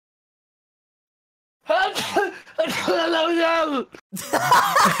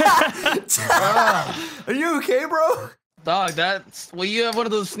Are you okay, bro? Dog, that's when you have one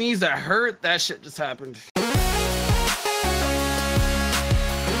of those sneezes that hurt. That shit just happened.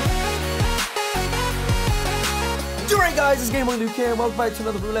 Alright guys, it's GameboyLuke here. Welcome back to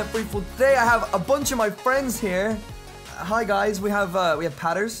another Roulette free-for-all. Today I have a bunch of my friends here. Hi guys, we have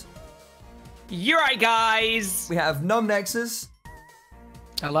Patters. You're right, guys. We have Numb Nexus.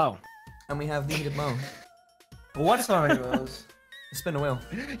 Hello. And we have TheHeatedMo. What's on those? Spin the wheel.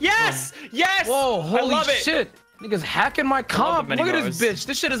 Yes! Yes! Whoa, holy I love shit. Niggas hacking my comp. Look at this bitch.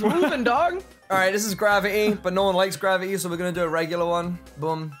 This shit is moving, dog. Alright, this is gravity, but no one likes gravity, so we're gonna do a regular one.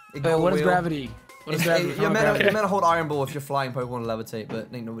 Boom. Wait, what is gravity? What is gravity? You're meant to hold Iron Ball if you're flying Pokemon to levitate, but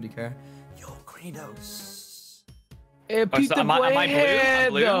ain't nobody care. Yo, Kratos. Hey, Pete am I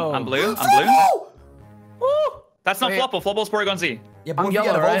blue? I'm blue. Woo! That's not Flopple. Flopple's Porygon Z. Yeah, but I'm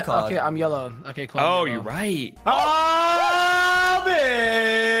yellow, right? Okay, I'm yellow. Okay, cool. Oh, you're right. Oh,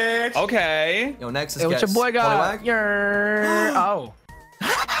 bitch! Okay. Yo, Nexus hey, what your boy got? Oh.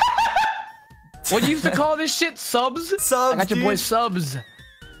 What you used to call this shit? Subs? Subs, I got your boy Subs. Yeah,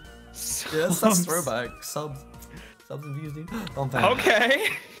 that's throwback. Subs and views, dude. Okay.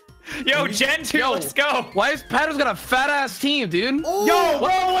 Yo, Gen 2, let's go. Why is Patter's got a fat ass team, dude? Ooh. Yo,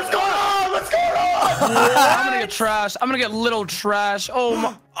 bro, what's going on? What's going on? I'm gonna get trash. I'm gonna get little trash. Oh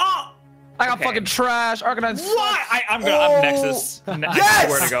my. Oh. I got fucking trash. Arcanine. Why? I'm Nexus. Yes! I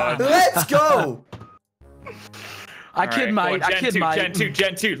swear to God. Let's go. I kid might.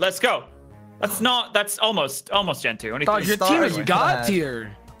 Gen 2, let's go. That's almost Gen 2. Dog, your team is god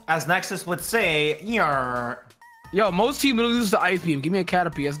tier. As Nexus would say, Yo, most teams lose to Ice Beam. Give me a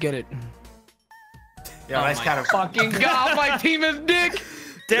Caterpie. Let's get it. Yeah, nice Caterpie. Fucking god, my team is dick.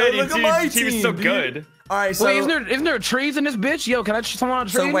 Dude, look at my team is so good. All right, so wait, isn't there trees in this bitch? Yo, can I someone on a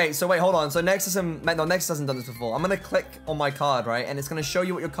tree? So wait, hold on. So Nexus hasn't done this before. I'm gonna click on my card, right, and it's gonna show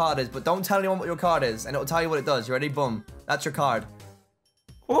you what your card is, but don't tell anyone what your card is, and it'll tell you what it does. You ready? Boom. That's your card.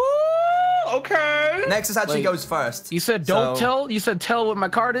 Ooh, okay. Nexus actually goes first. You said don't tell. You said tell what my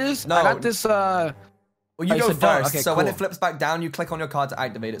card is. No. I got this. Well, you go first. Okay, so cool. when it flips back down, you click on your card to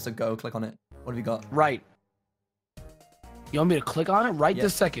activate it. So go, click on it. What have you got? Right. You want me to click on it right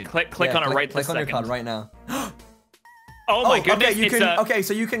this second? Click on it right this second. Click on your card right now. Oh my goodness. Okay,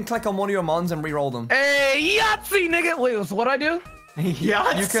 so you can click on one of your mons and re-roll them. Hey, Yahtzee, nigga. Wait, so what do I do?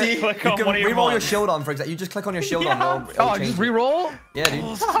 Yahtzee. You can re-roll your shield on, for example. You just click on your shield on. Oh, just re-roll? Yeah, dude.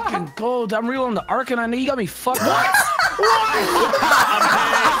 Oh, fucking gold. I'm re-rolling the Arcanine. You got me fucked up.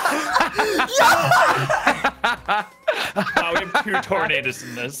 Wow, we have 2 tornadoes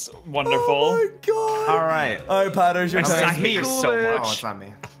in this. Wonderful. Oh my god. All right. All right, Patters, your turn. I hate you so much. Oh, it's not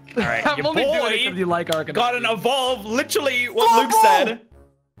me. All right, I'm your only doing it boy 'cause you like Arcanine. got an evolve. Literally what Luke said.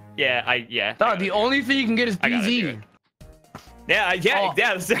 Yeah, Dog, the only thing you can get is I gotta do PZ. it. Yeah.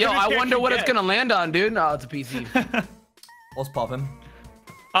 Yo, I wonder what it's gonna land on, dude. No, it's a PC. Let's pop him.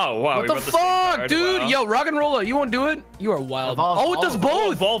 Oh wow. What the fuck, dude? Wow. Yo, rock and roller, you won't do it? You are wild. Oh, it does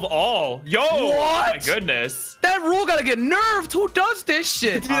both. Evolve all. Yo. What? Oh my goodness. That rule gotta get nerfed. Who does this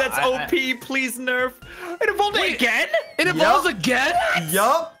shit? Dude, that's OP. Please nerf. It evolved again? It evolves again?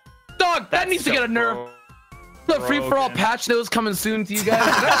 Yup. Dog, that needs to get a nerf. The free-for-all patch that was coming soon to you guys.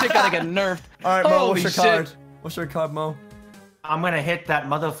 That shit gotta get nerfed. All right, Mo, what's your card? What's your card, Mo? I'm gonna hit that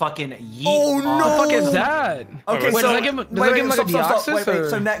motherfucking yeet. Oh no! What the fuck is that? Okay, wait, so does that give him like a Deoxys? Wait,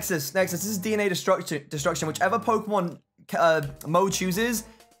 so Nexus, this is DNA destruction. Whichever Pokemon Mo chooses,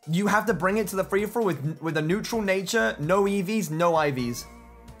 you have to bring it to the free-for-all with a neutral nature, no EVs, no IVs.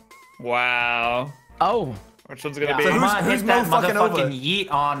 Wow. Oh. Which one's gonna be? So who's Mo fucking over?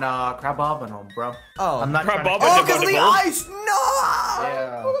 Yeet on Crabominal, bro. Oh. I'm not Crabominal. Oh, because of the ice! No!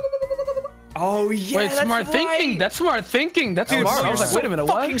 Yeah. Oh yeah. Wait, smart thinking. That's smart thinking. That's smart. I was like, wait a minute,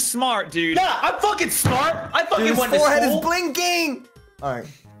 what? Fucking smart, dude. Yeah, I'm fucking smart. I fucking went to school. His forehead is blinking. All right.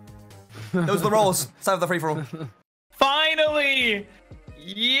 Those are the rolls. Let's have the free-for-all. Finally!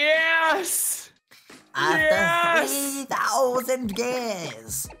 Yes! After 3,000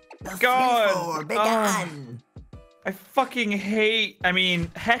 years, the free-for-all began. I fucking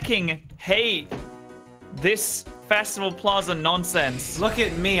hecking hate this Festival Plaza nonsense. Look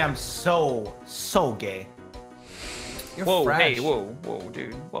at me, I'm so gay. You're whoa, fresh. hey, whoa,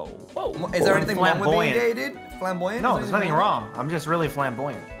 dude, whoa. Is there anything wrong with being gay, dude? Flamboyant? No, there's nothing wrong. I'm just really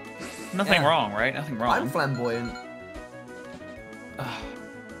flamboyant. Nothing wrong, right? Nothing wrong. I'm flamboyant. I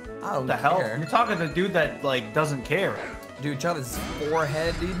don't What the hell? care. You're talking to a dude that like doesn't care. Dude, check out his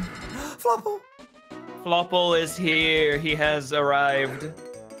forehead, dude. Flopple. Flopple is here. He has arrived.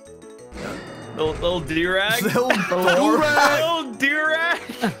 Little Durag. Little Durag. Little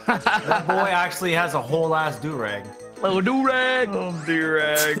Durag. That boy actually has a whole ass do-rag. Little do-rag. Oh,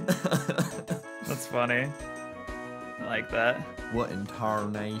 do-rag. That's funny. I like that. What entire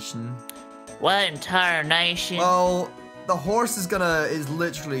nation? What entire nation? Well, the horse is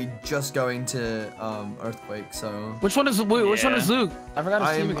literally just going to earthquake. So Which one is Luke? I forgot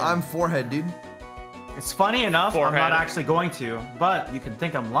his team again. I'm forehead, dude. It's funny enough, Forehead. I'm not actually going to, but you can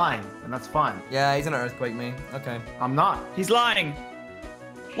think I'm lying, and that's fine. Yeah, he's gonna earthquake me. Okay. I'm not. He's lying.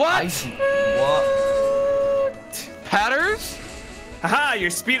 What? What? Patters? Haha, your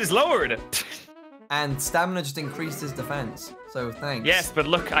speed is lowered. And stamina just increased his defense. So thanks. Yes, but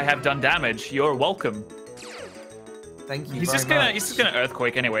look, I have done damage. You're welcome. Thank you. He's very just gonna much. he's just gonna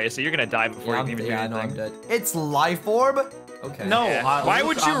earthquake anyway, so you're gonna die before you can even do I know I'm anything. dead. It's life orb. Okay. No, Why Luke,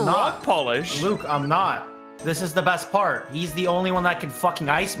 would you I'm rock not. polish? Luke, I'm not. This is the best part. He's the only one that can fucking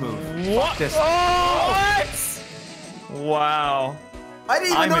ice move. What? Fuck this. What? Wow. I didn't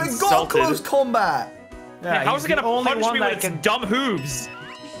even I'm know it got insulted. close combat. Yeah, How's he's it the gonna only punch one me that with its can? dumb hooves?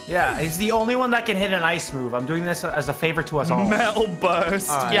 Yeah, he's the only one that can hit an ice move. I'm doing this as a favor to us all. Metal burst.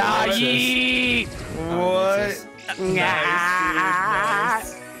 All right, Yeah, what's this? yeet. What?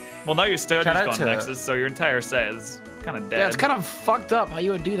 Nice. Well, now your sturdy's Shout out gone, to- Nexus, so your entire set is kind of dead. Yeah, it's kind of fucked up how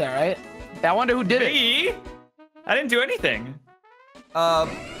you would do that, right? I wonder who did it. Me? I didn't do anything. All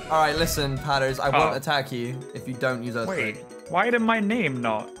right, listen, Patters. I won't Oh. attack you if you don't use earthquake. Wait, why did my name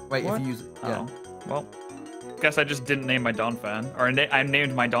not? Wait, What? if you use yeah. Oh, well, guess I just didn't name my Don fan, or I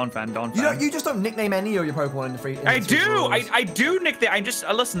named my Don fan Don fan. You just don't nickname any of your Pokemon in the free. I do. I do nickname. I just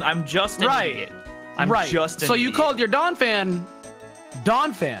listen. I'm just an Right. idiot. I'm right. just an So you idiot. called your Don fan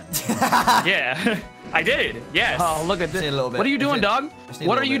Don fan. Yeah, I did. Yes. Oh, look at this. need a little bit. What are you doing, Just dog? need a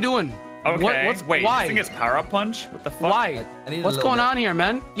What are little you bit. doing? Okay. Wait. I think it's power up punch. What the fuck? Why? I need a What's little going bit. on here,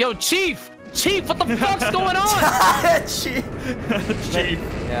 man? Yo, Chief, what the fuck's going on? Chief. Chief.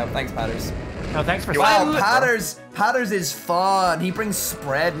 Yeah, thanks, Patters. No, thanks for Wow, saying that, Patters is fun. He brings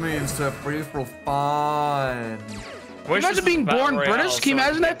spread moves to a free-for-all. Fun. Wish Imagine this was being Battle born Royale, British. Can you so I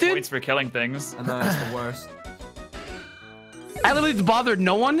imagine that, get dude? Points for killing things. I know it's the worst. I literally bothered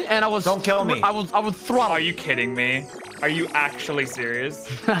no one, and I was. Don't kill me. I was throttled. Are you kidding me? Are you actually serious?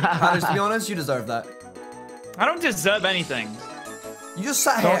 Patters, to be honest, you deserve that. I don't deserve anything. You just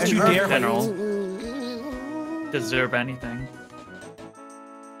sat here Don't and you dare, General. Deserve anything.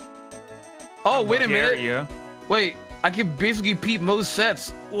 Oh, wait a Dare minute. you? Wait, I can basically peep most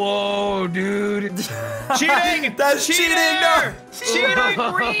sets. Whoa, dude. Cheating! That's cheating! No! Cheating!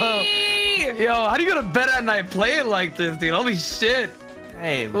 Yo, how do you go to bed at night playing like this, dude? Holy shit.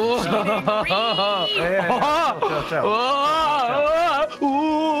 Hey, Whoa. chill.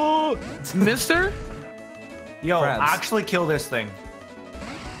 Ooh. Mister? Yo, Crabs. actually kill this thing.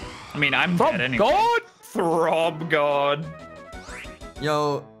 I mean, I'm From dead anyway. God? Throb God.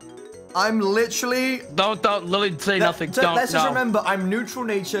 Yo, I'm literally. Don't, Lily, say nothing. So Don't, let's just no. remember, I'm neutral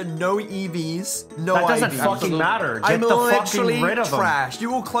nature, no EVs, no That doesn't IVs. fucking matter. Get I'm the literally fucking rid of them. trash.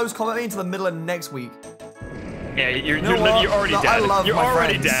 You will close combat me into the middle of next week. Yeah, you're know what? already No, dead. I love You're my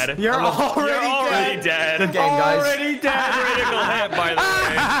already friends. dead. You're already already dead. Good game, guys. Already dead. Critical hit, by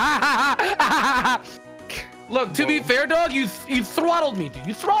the way. Look, to be fair, dog, you throttled me, dude.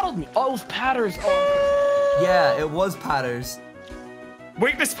 You throttled me. Oh, those Patters. Oh. Yeah, it was Patters.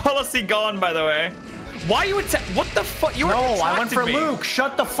 Weakness policy gone, by the way. Why you attack? What the fuck? You No, I went for me. Luke.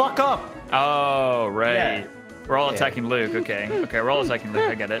 Shut the fuck up. Oh, right. Yeah. We're all Yeah. attacking Luke. Okay. Okay, we're all attacking Luke.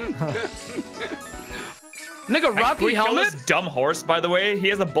 I get it. Nigga, Can Rocky we kill helmet. this dumb horse, by the way? He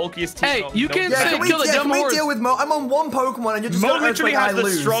has the bulkiest team. Hey, you can't Yeah, say can kill the dumb we horse. deal with Mo? I'm on one Pokemon and you're just Mo going to literally I has the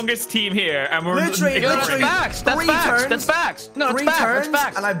lose. strongest team here, and we're Literally, Yo, that's literally. facts. That's Three facts. turns, That's facts. No, that's three facts. turns, That's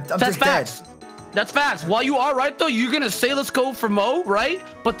facts. and I'm That's just dead. facts. That's facts. While you are right though, you're gonna say let's go for Mo, right?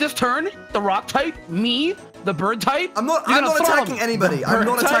 But this turn, the rock type, me, the bird type. I'm not attacking anybody. I'm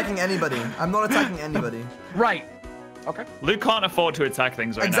not attacking anybody. I'm not attacking anybody. Right. Okay. Luke can't afford to attack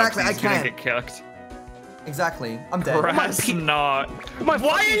things right Exactly, now. I He's gonna can't. get cooked. Exactly. I'm dead. Perhaps not. My Why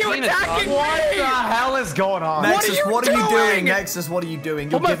are fucking you penis, attacking dog. What the me? hell is going on? Nexus, what are you doing? doing? Nexus, what are you doing?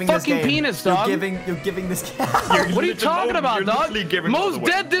 You're Put my giving this fucking game. penis, dog. You're giving this game. What are you talking about, dog? Mo's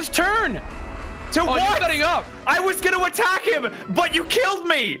dead this turn. To Oh, what? you're setting up. I was gonna attack him, but you killed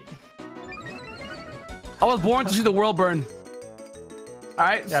me. I was born to see the world burn. All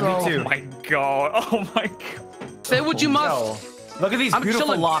right. Yeah, so me too. Oh my god. Oh my god. say what you must. Yo, look at these I'm beautiful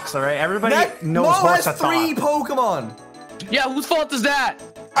chilling. locks, all right? Everybody knows Mo horse has at 3 top. Pokemon. Yeah, whose fault is that?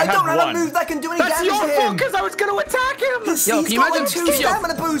 I have don't have a one. move that can do any That's damage your to fault him. because I was gonna attack him. He's Yo, can you got like imagine- 2 yo.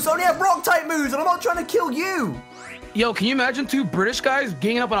 stamina boosts. I only have rock type moves, and I'm not trying to kill you. Yo, can you imagine 2 British guys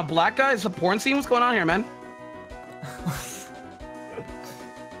ganging up on a black guy? It's a porn scene. What's going on here, man?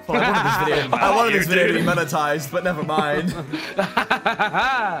 I wanted this video to be monetized, but never mind.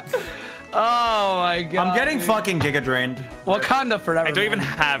 Oh my god. I'm getting fucking Giga Drained. Wakanda forever. I don't even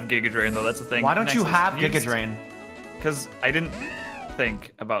have Giga Drain though. That's the thing. Why don't you have Giga Drain? Because I didn't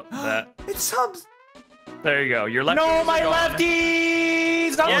think about that. It subs. There you go. Your lefties. No, my gone.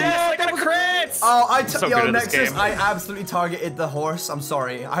 lefties! Yes, I got a crit! Oh, So good yo, at this Nexus, game. I absolutely targeted the horse. I'm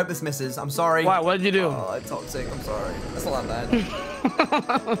sorry. I hope this misses. I'm sorry. Why? What did you do? Oh, I'm toxic. I'm sorry. That's not that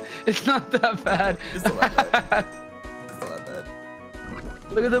bad. It's not that bad. It's not that bad. It's not that bad.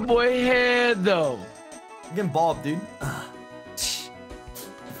 Look at the boy head, though. I'm getting bobbed, dude.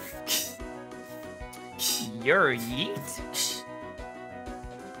 You're yeet.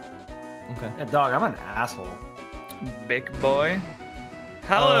 Okay. Yeah, dog, I'm an asshole. Big boy.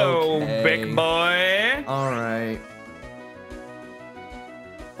 Hello, Okay. big boy. All right.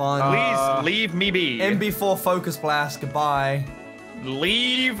 Fine. Please leave me be. MB4 Focus Blast. Goodbye.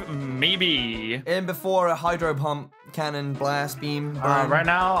 Leave me be. In before a Hydro Pump Cannon Blast Beam. Burn. Right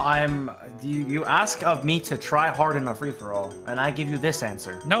now, you ask of me to try hard in a free-for-all, and I give you this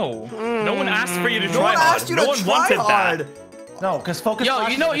answer. No, no one asked for you to No try one hard. asked you No to one try wanted hard. that. No, because Focus Yo,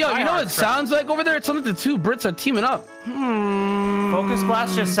 Blast you know is a what tryhard it sounds like over there? It sounds like the two Brits are teaming up. Focus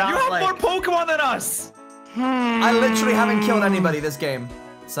Blast just sounds You have like... more Pokemon than us. I literally haven't killed anybody this game.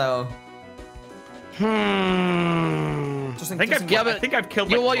 So. Just I think I've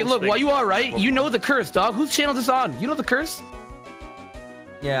killed. Yo, like, well, most look, while things. you are right, you know the curse, dog. Whose channel is this on? You know the curse?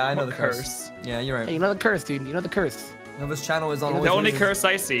 Yeah, I know What the curse. Yeah, you're Hey, right. you know the curse, dude. You know the curse. No, this channel is on. The Always The only Loses. curse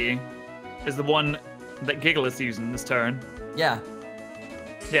I see is the one that Giggle is using this turn. Yeah.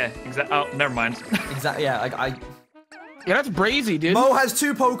 Yeah, exactly. Oh, never mind. Exactly. Yeah. Yeah, that's brazy, dude. Mo has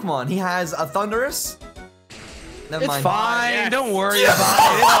 2 Pokemon. He has a Thundurus. Never It's mind. fine. Yes. Don't worry about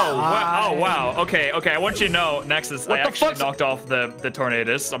it. Oh wow. Okay. I want you to know, Nexus. What I the actually fuck's- knocked off the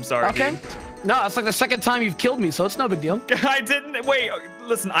Tornadus. I'm sorry. Okay. Dude. No, it's like the second time you've killed me, so it's no big deal. I didn't. Wait.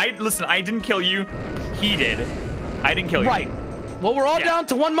 Listen. I didn't kill you. He did. I didn't kill you. Right. Well, we're all Yeah. down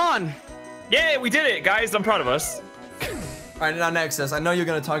to 1 mon. Yeah, we did it, guys. I'm proud of us. Alright, now Nexus, I know you're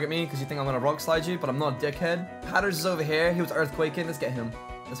gonna target me because you think I'm gonna rock slide you, but I'm not a dickhead. Patters is over here. He was earthquaking. Let's get him.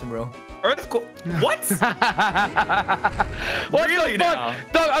 Let's be real. Earthquake. What? What Really the fuck? now?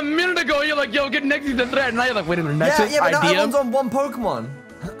 Dog, a minute ago, you're like, yo, get Nexus the threat. And now you're like, wait a minute, Yeah, Nexus yeah, but now idea. everyone's on 1 Pokemon.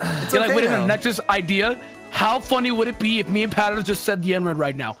 It's You're okay like, wait a now. minute, Nexus idea. How funny would it be if me and Patters just said the N-word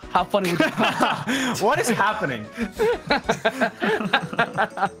right now? How funny would it be? What is happening?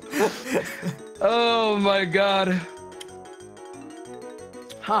 Oh my god.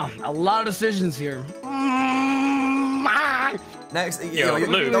 Huh, a lot of decisions here. Next, Yo,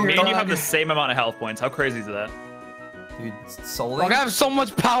 Luke, me and you have the same amount of health points. How crazy is that? Dude, Soul Like, I have so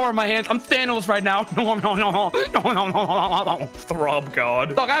much power in my hands. I'm Thanos right now. Throb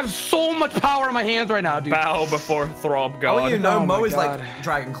God. Dog, I have so much power in my hands right now, dude. Bow before Throb Oh, God. you know, Oh Mo my is like God.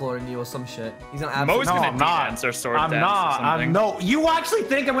 Dragon Clawing you or some shit. He's an Mo's absolute. gonna I'm not. dance or sword I'm dance not. or something. No, you actually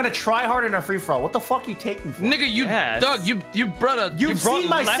think I'm gonna try hard in a free-for-all? What the fuck you take me for? Nigga, you, Yes. Doug, you brought a. You've brought seen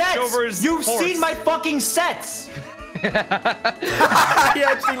my leftovers sets. You've horse. seen my fucking sets. He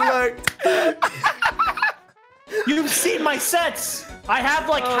actually looked. You've seen my sets. I have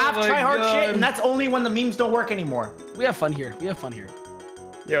like Oh half my try hard God. shit, and that's only when the memes don't work anymore. We have fun here. We have fun here.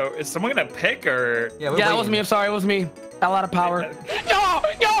 Yo, is someone gonna pick or? Yeah, we're Yeah, it waiting. was me. I'm sorry. It was me. Got a lot of power.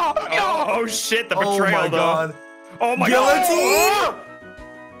 Oh shit! The Oh betrayal my though. god. Oh my Guillotine? god!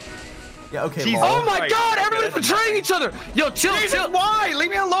 Yeah, okay, Jesus. Mo. Oh my god, everybody's betraying each other. Yo, chill, Jesus, chill. why? Leave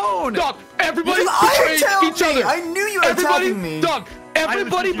me alone. Dog, everybody's Because I betraying tailed each me. other. I knew you were Everybody, attacking me. dog,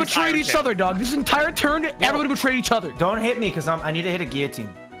 everybody confused. betrayed I each was other, dog. This entire turn, everybody betrayed each other. Don't hit me, cause I need to hit a guillotine.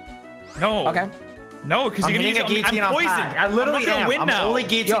 No. Okay. No, because I'm you're hitting a gonna use. guillotine I'm on poisoned. Pat. I literally I'm not gonna am. win I'm now. only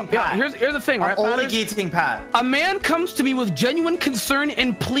guillotining Pat. Here's the thing, right? I'm only Patters? guillotining Pat. A man comes to me with genuine concern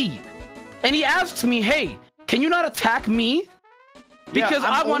and plea, and he asks me, "Hey, can you not attack me? Because Yeah,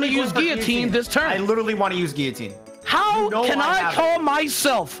 I I'm want to only use going for guillotine this turn." I literally want to use guillotine. How You know can I I have call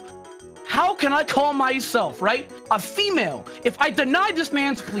myself? How can I call myself, right? A female. If I deny this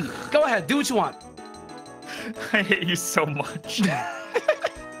man's plea, go ahead, do what you want. I hate you so much.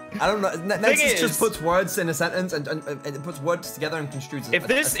 I don't know. Nexus is- just puts words in a sentence and it puts words together and construes it.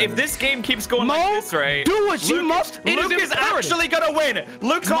 If this game keeps going Mo, like this, right? do what you must. It Luke is imperative. actually gonna win.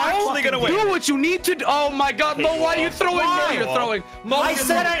 Luke's Mo, actually gonna win. do what you need to do. Oh my God, Mo, why are you throwing? Why? You're throwing. Mo, I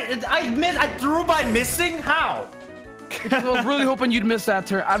said I threw by missing. How? I was really hoping you'd miss that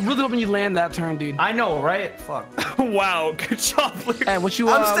turn. I'm really hoping you'd land that turn, dude. I know, right? Fuck. Wow, good job, Luke. Hey, what you?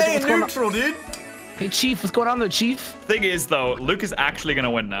 I'm what's staying going on? neutral, dude. Hey, Chief, what's going on there, Chief? Thing is, though, Luke is actually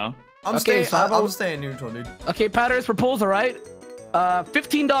gonna win now. I'm Okay, staying. so how about- I'm staying neutral, dude. Okay, Patter's proposal, right?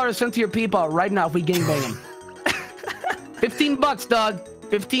 $15 sent to your PayPal right now if we gangbang him. $15, dog.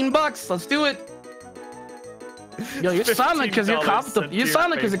 $15. Let's do it. Yo, you're silent because you're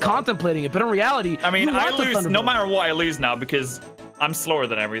contemplating it, but in reality, I mean, I lose no matter what. I lose now because I'm slower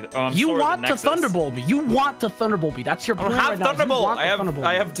than everything. Oh, you want to Thunderbolt me. You want to Thunderbolt me. That's your plan right now. Thunderbolt.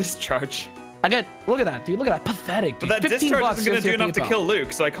 I have discharge. Again, look at that, dude. Look at that. Pathetic, dude. But that discharge isn't going to do enough to kill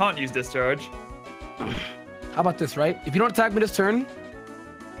Luke, so I can't use discharge. How about this, right? If you don't attack me this turn,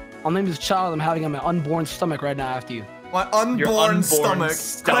 I'll name this child I'm having on my unborn stomach right now after you. My unborn stomach.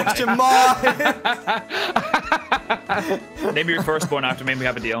 Question mark. Name your firstborn after me. We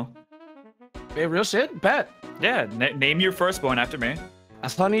have a deal. Hey, real shit? Bet. Yeah, name your firstborn after me.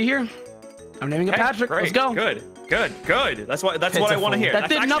 That's all I need here. I'm naming it Patrick. Great. Let's go. Good. That's what I want to hear.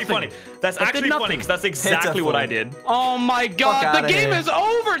 That's actually funny. That's actually funny because that's exactly what I did. Oh my god, the game is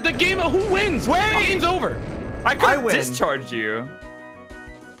over. The game. Who wins? The game's over. I could discharge you.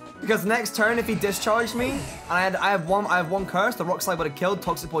 Because next turn, if he discharged me, and I have one curse, the rock slide would have killed,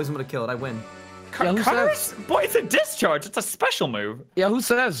 toxic poison would have killed. I win. Curse? Boy, it's a discharge. It's a special move. Yeah, who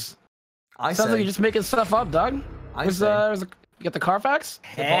says? I Sounds like you're just making stuff up, dog. You got the Carfax?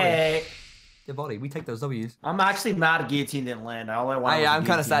 Hey. Your body. We take those W's. I'm actually mad guillotine didn't land. I'm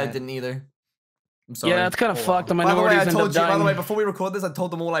kind of sad it didn't either. I'm sorry. Yeah, it's kind of fucked. The by the way, by the way, before we record this, I told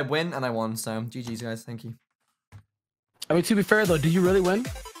them all I win, and I won. So, GG's, guys. Thank you. I mean, to be fair, though, did you really win?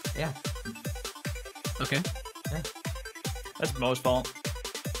 Yeah. Okay. Yeah. That's Mo's fault.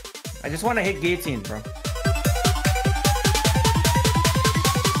 I just want to hit guillotine, bro.